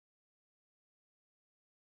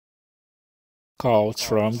Quotes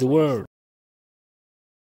from the Word.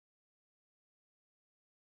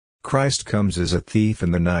 Christ comes as a thief in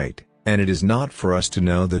the night, and it is not for us to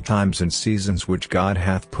know the times and seasons which God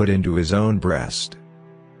hath put into his own breast.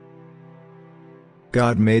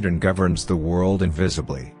 God made and governs the world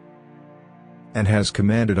invisibly, and has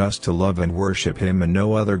commanded us to love and worship him and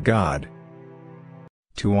no other God,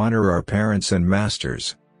 to honor our parents and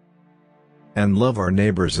masters, and love our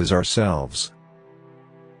neighbors as ourselves,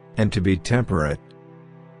 and to be temperate,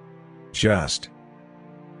 just,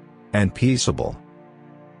 and peaceable,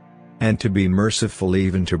 and to be merciful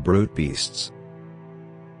even to brute beasts.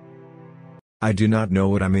 I do not know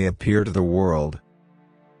what I may appear to the world,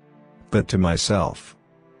 but to myself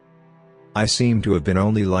I seem to have been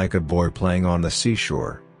only like a boy playing on the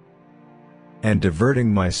seashore, and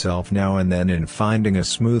diverting myself now and then in finding a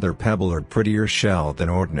smoother pebble or prettier shell than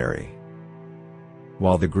ordinary,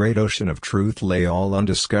 while the great ocean of truth lay all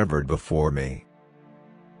undiscovered before me.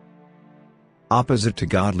 Opposite to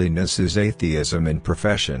godliness is atheism in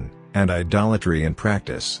profession, and idolatry in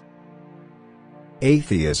practice.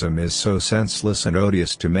 Atheism is so senseless and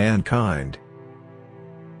odious to mankind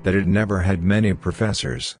that it never had many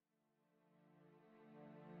professors.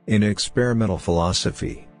 In experimental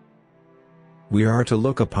philosophy, we are to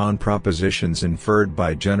look upon propositions inferred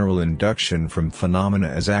by general induction from phenomena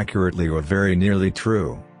as accurately or very nearly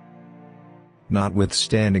true,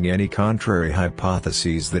 notwithstanding any contrary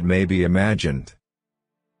hypotheses that may be imagined,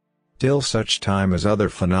 till such time as other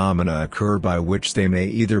phenomena occur by which they may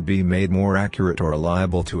either be made more accurate or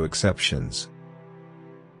liable to exceptions.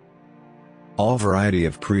 All variety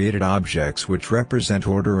of created objects which represent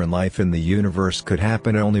order and life in the universe could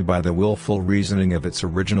happen only by the willful reasoning of its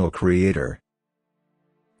original creator,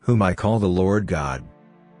 whom I call the Lord God.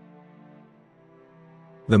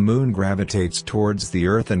 The moon gravitates towards the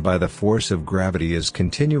earth and by the force of gravity is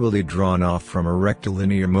continually drawn off from a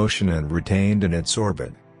rectilinear motion and retained in its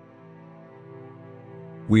orbit.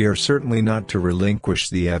 We are certainly not to relinquish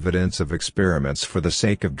the evidence of experiments for the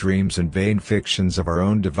sake of dreams and vain fictions of our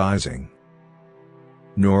own devising.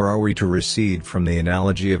 Nor are we to recede from the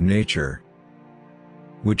analogy of nature,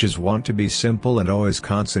 which is wont to be simple and always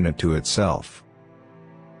consonant to itself.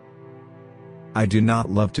 I do not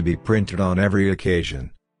love to be printed on every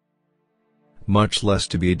occasion, much less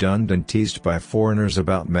to be dunned and teased by foreigners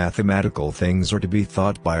about mathematical things or to be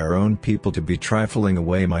thought by our own people to be trifling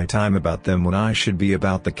away my time about them when I should be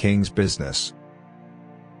about the king's business.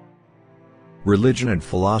 Religion and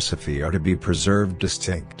philosophy are to be preserved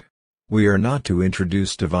distinct. We are not to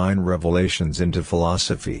introduce divine revelations into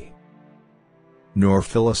philosophy, nor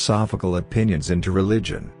philosophical opinions into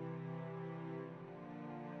religion.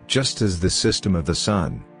 Just as the system of the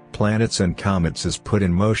sun, planets and comets is put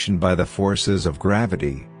in motion by the forces of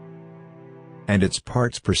gravity, and its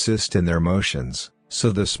parts persist in their motions,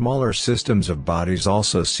 so the smaller systems of bodies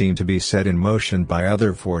also seem to be set in motion by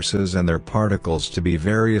other forces and their particles to be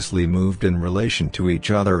variously moved in relation to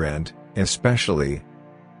each other and, especially,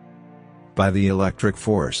 by the electric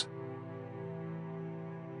force.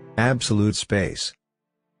 Absolute space,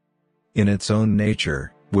 in its own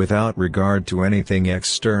nature, without regard to anything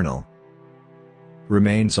external,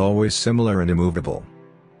 remains always similar and immovable.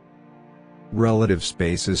 Relative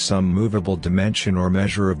space is some movable dimension or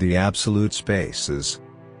measure of the absolute spaces,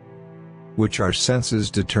 which our senses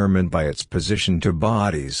determine by its position to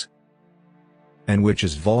bodies, and which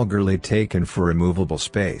is vulgarly taken for immovable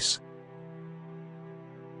space.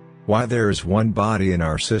 Why there is one body in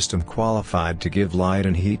our system qualified to give light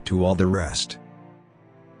and heat to all the rest,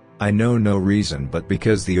 I know no reason but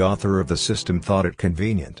because the author of the system thought it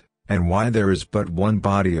convenient, and why there is but one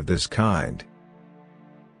body of this kind,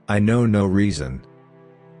 I know no reason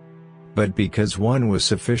but because one was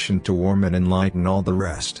sufficient to warm and enlighten all the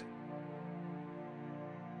rest.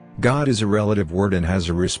 God is a relative word and has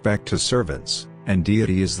a respect to servants, and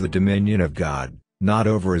deity is the dominion of God, not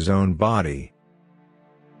over his own body,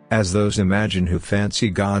 as those imagine who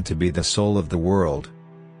fancy God to be the soul of the world,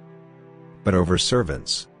 but over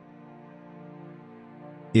servants.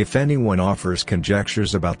 If anyone offers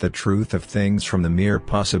conjectures about the truth of things from the mere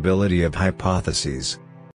possibility of hypotheses,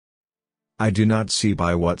 I do not see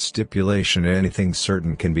by what stipulation anything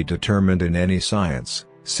certain can be determined in any science,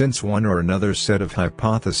 since one or another set of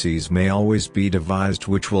hypotheses may always be devised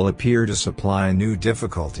which will appear to supply new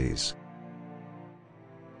difficulties.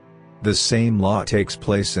 The same law takes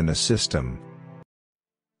place in a system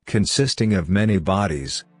consisting of many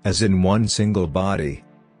bodies, as in one single body,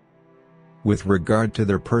 with regard to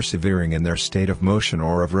their persevering in their state of motion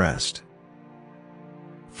or of rest.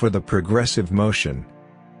 For the progressive motion,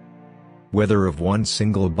 whether of one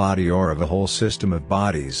single body or of a whole system of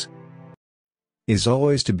bodies, is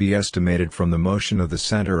always to be estimated from the motion of the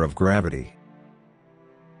center of gravity.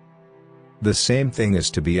 The same thing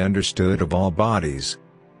is to be understood of all bodies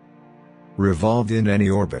revolved in any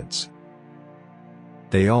orbits.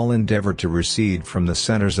 They all endeavor to recede from the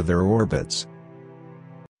centers of their orbits.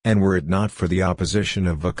 And were it not for the opposition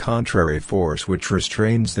of a contrary force which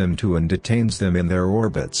restrains them to and detains them in their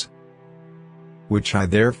orbits, which I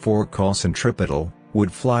therefore call centripetal,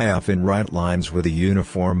 would fly off in right lines with a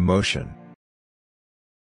uniform motion.